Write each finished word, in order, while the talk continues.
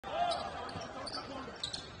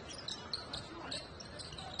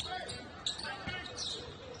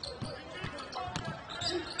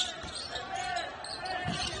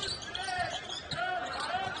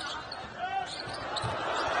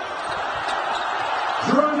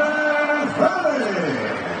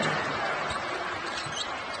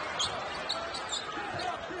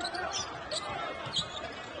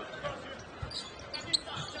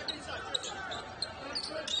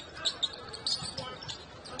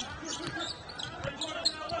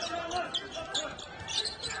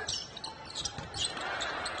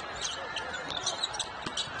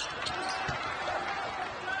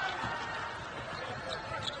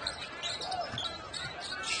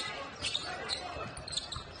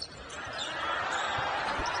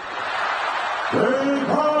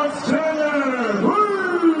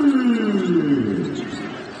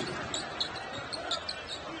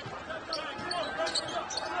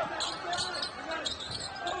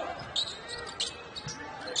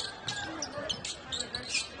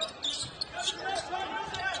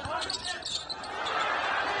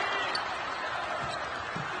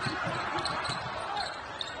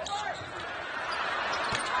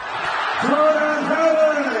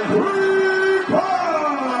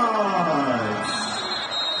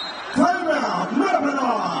Lebanon.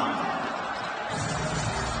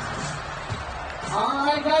 All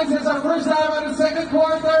right, guys, it's our first time in the second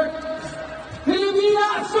quarter.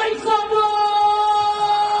 Filipinas, make some noise!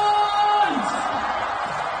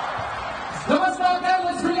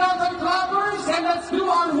 Let's bring out the clappers and let's do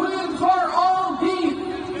our win for all beat.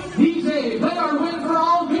 DJ, play our win for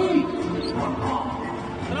all beat.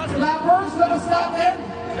 Clappers, let us stop there.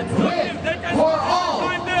 Win for all.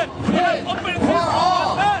 Win for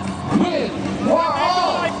all. Win for all.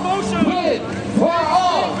 Win for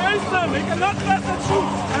all. He cannot pass and shoot.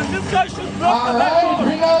 And this guy should block. All right,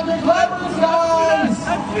 bring out the clappers, guys.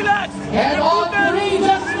 And relax. And on three,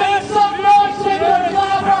 just make some noise with your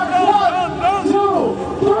clappers. 1, 2,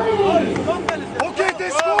 3. Okay, they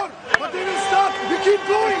score, but they will stop. You keep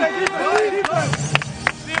going.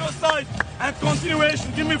 Zero side and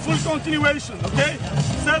continuation. Give me full continuation, okay?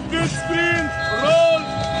 Set good screen, roll,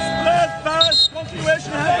 spread, pass,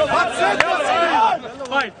 continuation.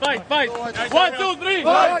 Fight. 1, 2, 3.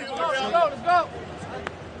 Fight.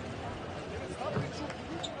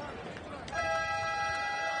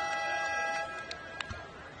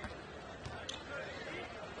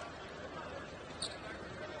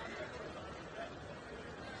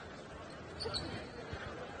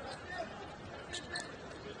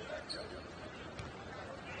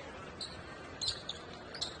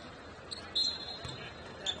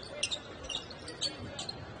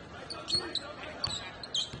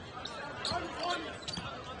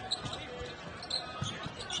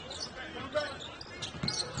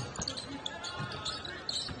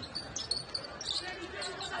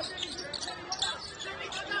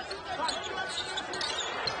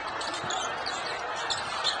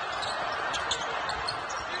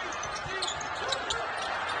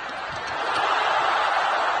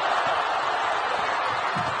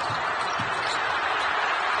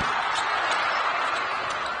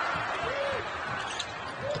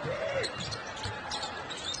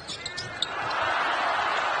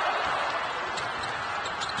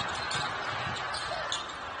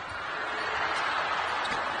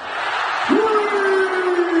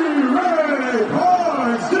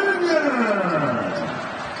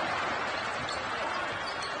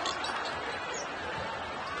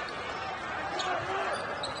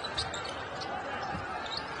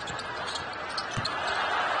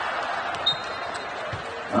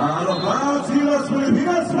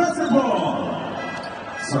 Let's go.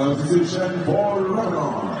 Substitution for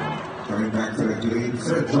Lebanon. Coming back to the game,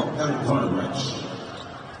 Sergio Antonovich.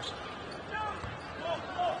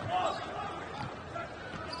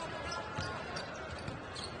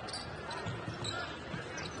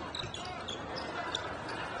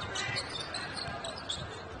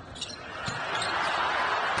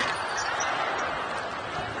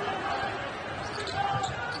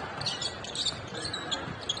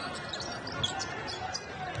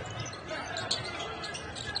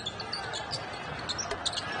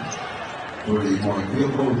 Three-point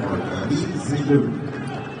field goal for David Zidou.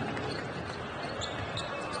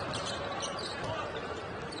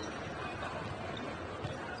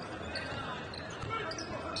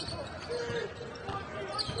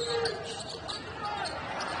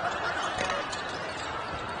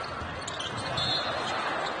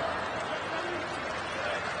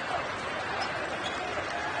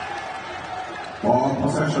 Ball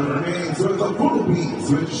possession remains with the Philippines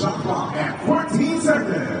with shot clock at 14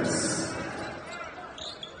 seconds.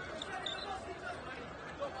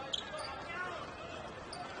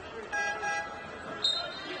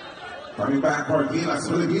 Coming back for Gilas,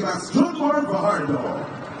 Filipinas, Junior Fajardo.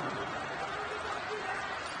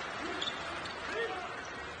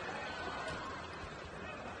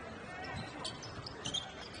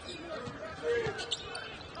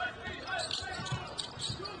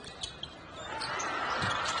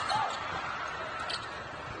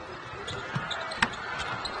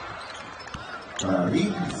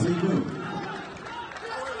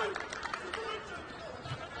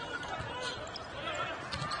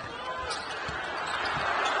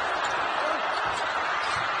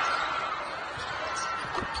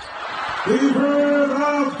 Keeper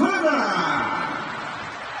of Fiba.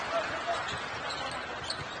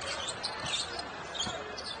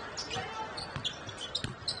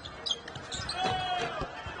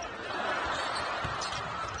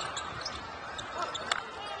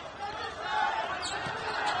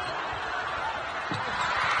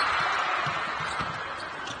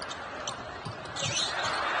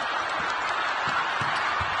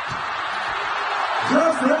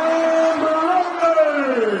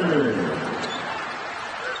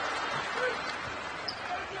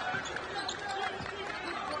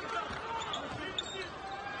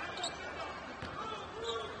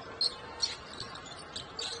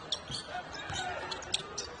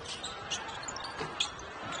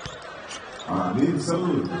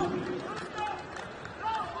 Salute.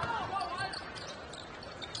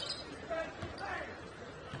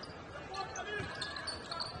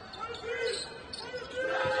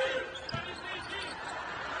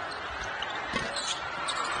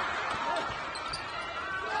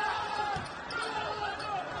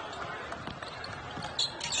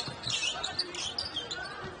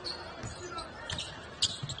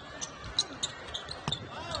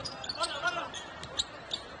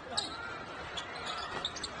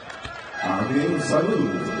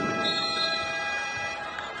 Salute.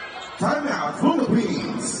 Timeout,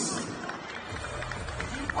 Philippines.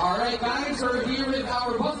 All right, guys, we're here with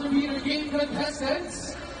our buzzer beater game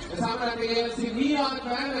contestants. Kasama natin ngayon si Neon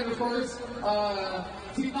Man and of course,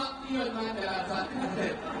 si not Neon Man.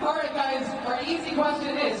 All right, guys, our easy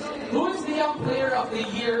question is, who is the young player of the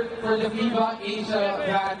year for the Fiba Asia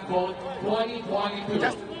Band Vote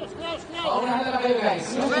 2022? Oh, lahat na kayo, guys.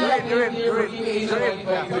 Who's the young player of the year for Fiba Asia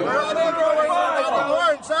 2022?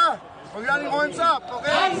 Horns, ha? Huwag lang yung horns up,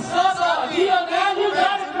 okay? Nice, Sosa! Neon Man, you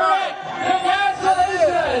got it correct!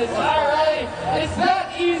 Congratulations! All right, it's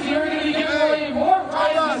that easy. We're going to be giving away more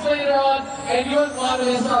prizes later on, and yours one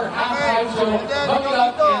is our halftime show coming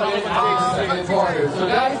up in the second quarter. So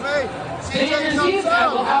guys, stay in your seats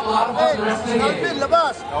and we'll have a lot of fun the rest of the game.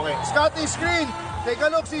 Labas. Okay. Scotty, screen. Take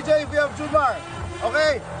a look, CJ, if you have Jumar.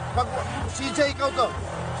 Okay? CJ, ikaw to.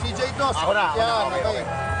 CJ to. Ako na. Okay.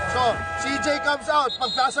 So, CJ comes out.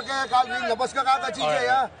 Pagpasa kaya Calvin, labas ka kagad, CJ,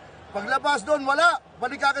 ha? Paglabas doon, wala.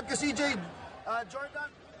 Balik kagad ka, CJ.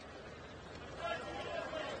 Jordan.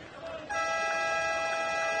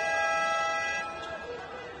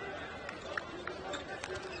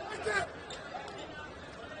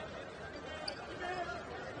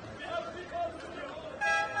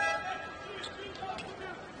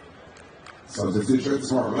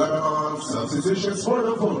 Substitutions for Lebanon, substitutions for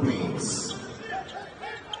the Philippines.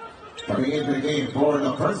 Coming into the game for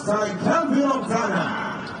the first time, Calvin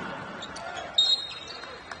Octana.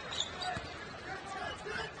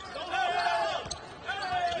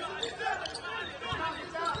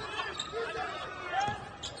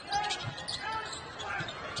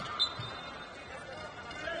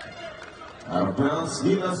 Out of bounds,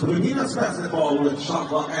 Pilipinas basketball with shot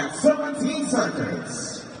clock at 17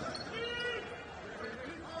 seconds.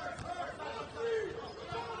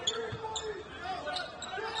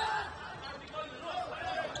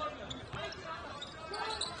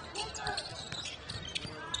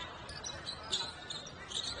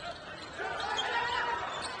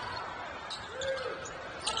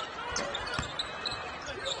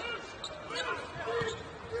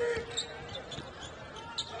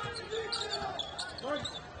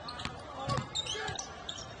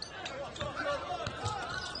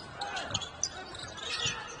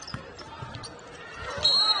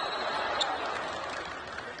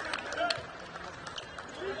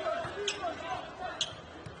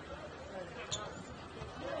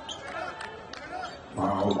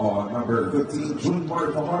 Foul on number 15, June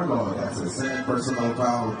Marco. That's the second personal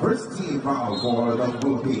foul, first team foul for the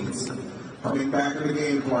Philippines. Coming back in the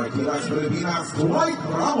game for Gilas Pilipinas, Dwight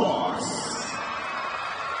Ramos.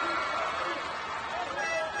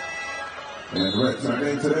 And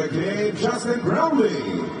returning to the game, Justin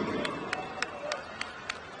Brownlee.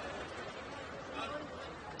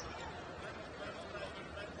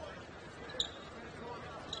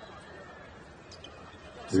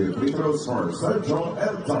 Two free throws for Sergio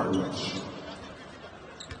and Darwich.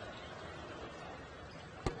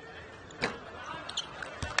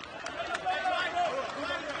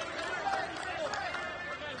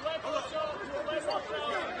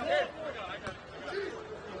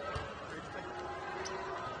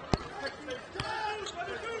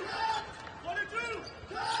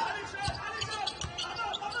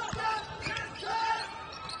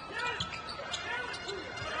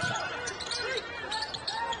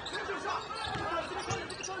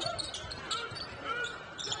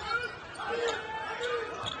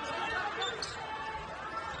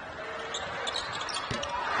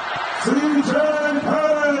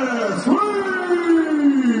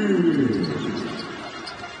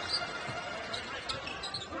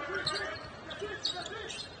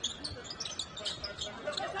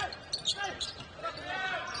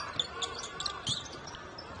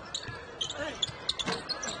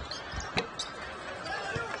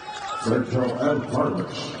 Sergio L.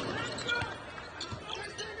 Carlos.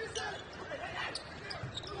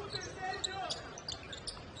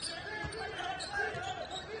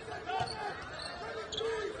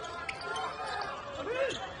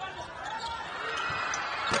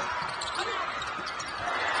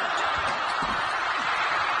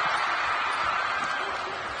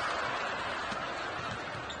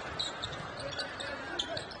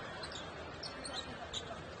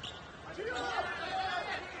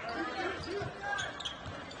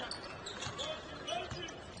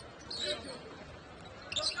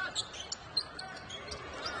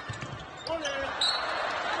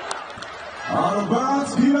 Out of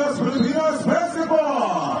bounds, Filipinas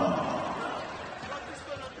basketball.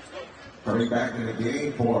 Coming back in the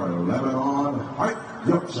game for Lebanon, Mike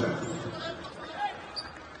Yorkshire.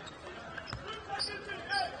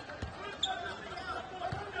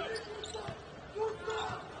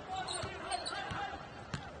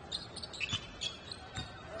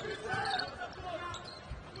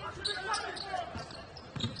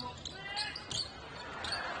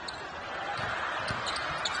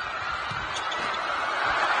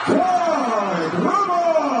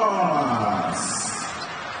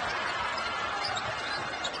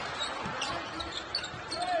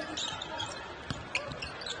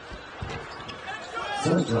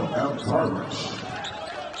 Sergio L. Carlos.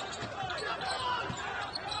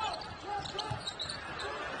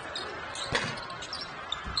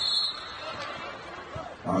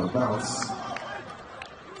 Out of bounds.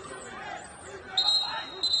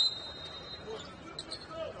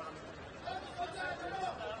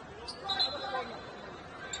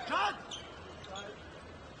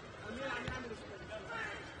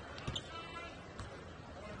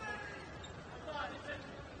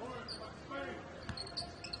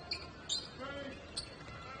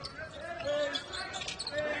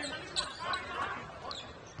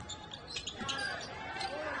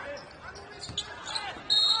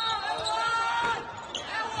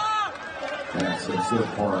 That's good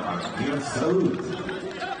for Amir Saud.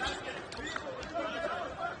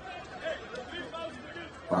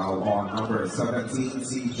 Foul on number 17,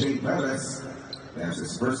 CJ Perez. That's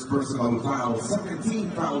his first personal foul,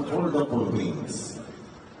 17th foul for the Philippines.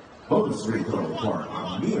 Bonus free throw for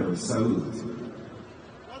Amir Saud.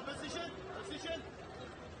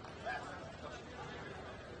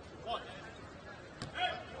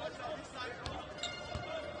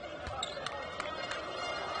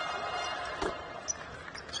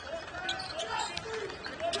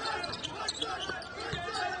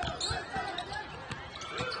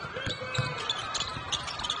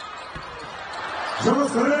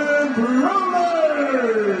 Justin Brumley!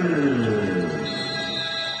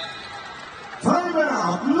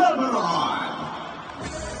 Timeout, Lebanon!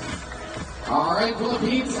 All right,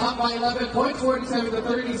 Philippines up by 11 points,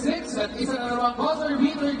 47-36. At isa na namang buzzer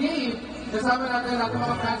beater game. Kasama natin ang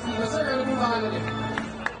mga fans dito. Sir, ano po ba natin?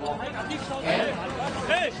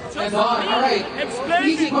 And on. All right.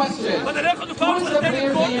 Easy question. Who's the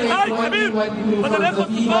player here in 2022 from the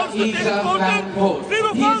Fiba Asia fan vote?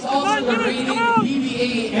 He's also the reigning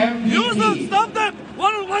PBA MVP. Use them, stop them!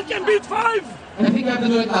 One can beat 5! I think I have to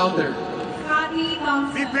do it louder.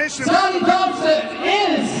 Be patient. Scotty Thompson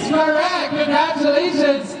is correct.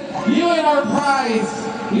 Congratulations. You win our prize.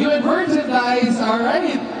 You win merchandise. All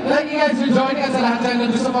right. Thank you guys for joining us. At lahat tayo na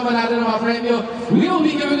gusto pa manalo ng mga premyo. We will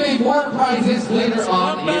be giving away more prizes later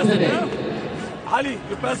on in the day. Ali,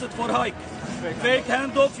 you pass it for hike. Fake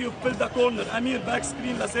handoff, you fill the corner. Amir back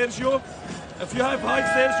screen la Sergio. If you have hike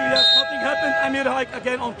Sergio, yes, nothing happened. Amir hike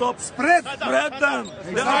again on top. Spread them.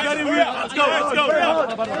 They are very weak. Let's go.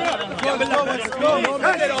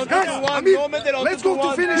 Let's go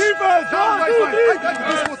to finish. Defense.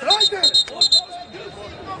 Right there.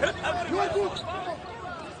 You are good.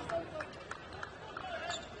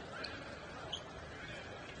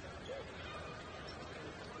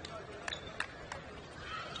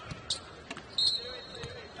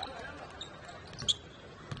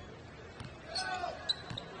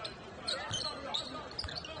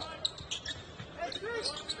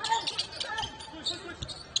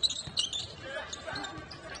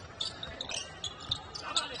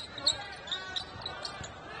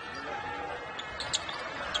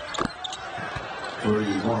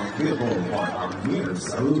 Three-point field goal for Amir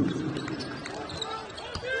Saud.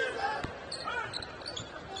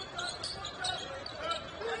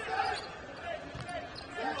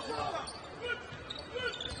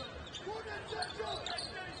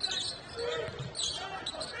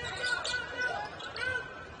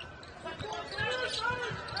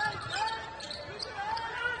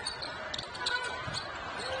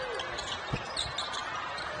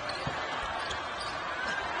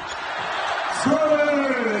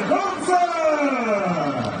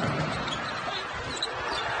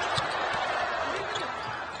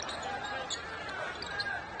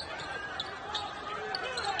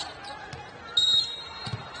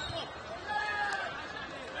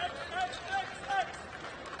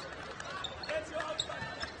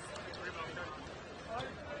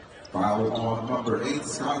 Foul on number 8,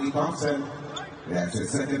 Scotty Thompson. That's his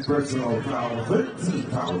second personal foul, 13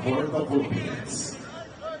 foul for the Philippines.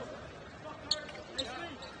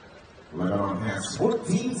 Lebanon has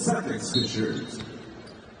 14 seconds to shoot.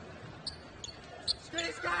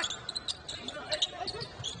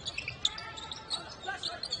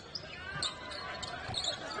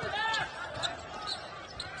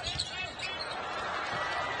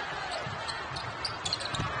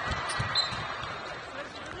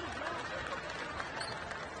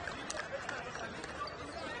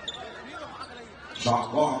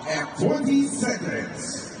 Shot clock at 20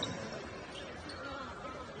 seconds.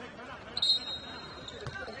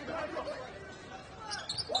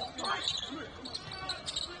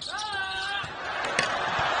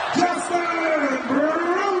 Justin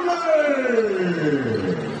Brunley!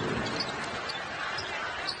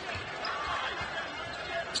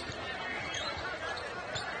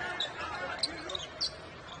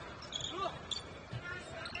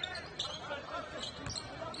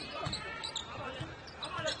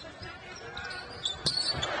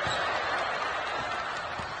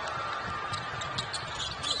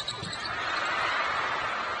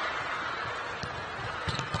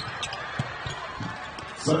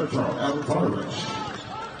 Central Alvarez.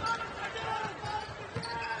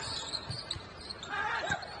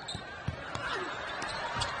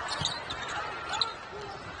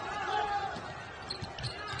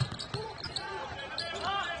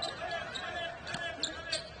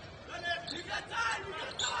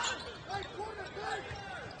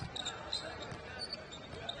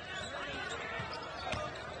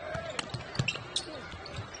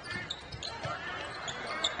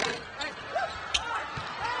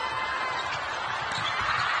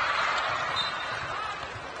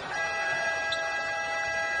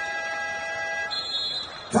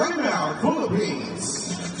 Timeout,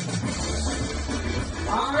 Philippines.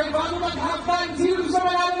 Alright, bago mag-halftime, sino gusto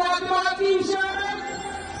manalo natin mga t-shirt?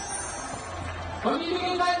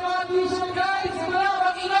 Pamimigay tayo mga t-shirt, guys. Ito lang,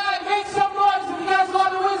 mag-ingay. Make some noise if you guys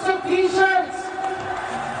want to win some t-shirts.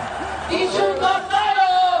 T-shirt lost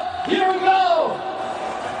title. Here we go.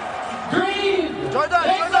 Green. Jordan,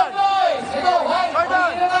 Make some noise. Ito, white.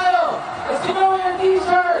 Pamimigay na tayo. Let's give away your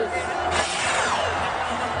t-shirts.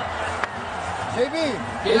 JB.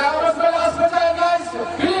 Kailangan mas malakas pa tayo, guys.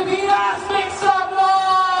 Pilipinas, make some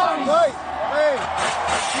noise. White. Okay.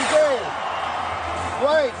 CJ.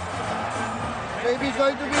 White. JB's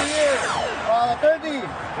going to be here. 30.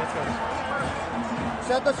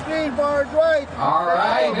 Set the screen for Dwight.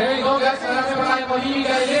 Alright, there you go, guys. Marami pa tayong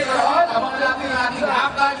mamimigay later on. Abangan natin ang ating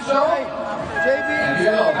halftime show. JB. And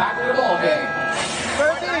here we go, back to the ball game.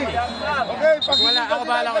 30. Okay, pag-wala, ako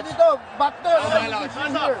bahala ko dito. Back there. Ako bahala ko.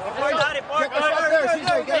 Check us out there, CJ.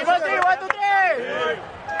 Get us there. 1, 2, 3.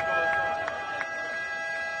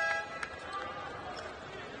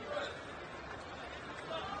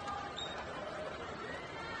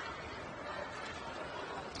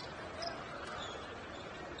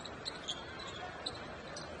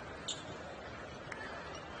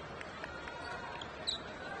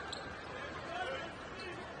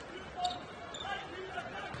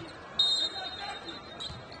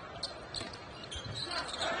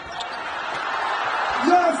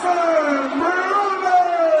 Justin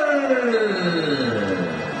Brunley!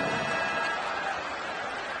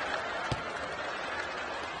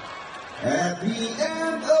 At the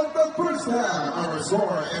end of the first half, our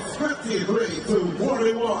score is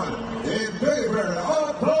 53-41 in favor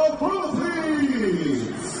of the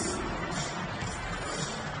Philippines.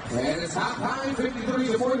 And it's halftime,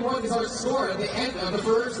 53-41 is our score at the end of the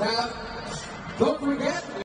first half. Don't forget,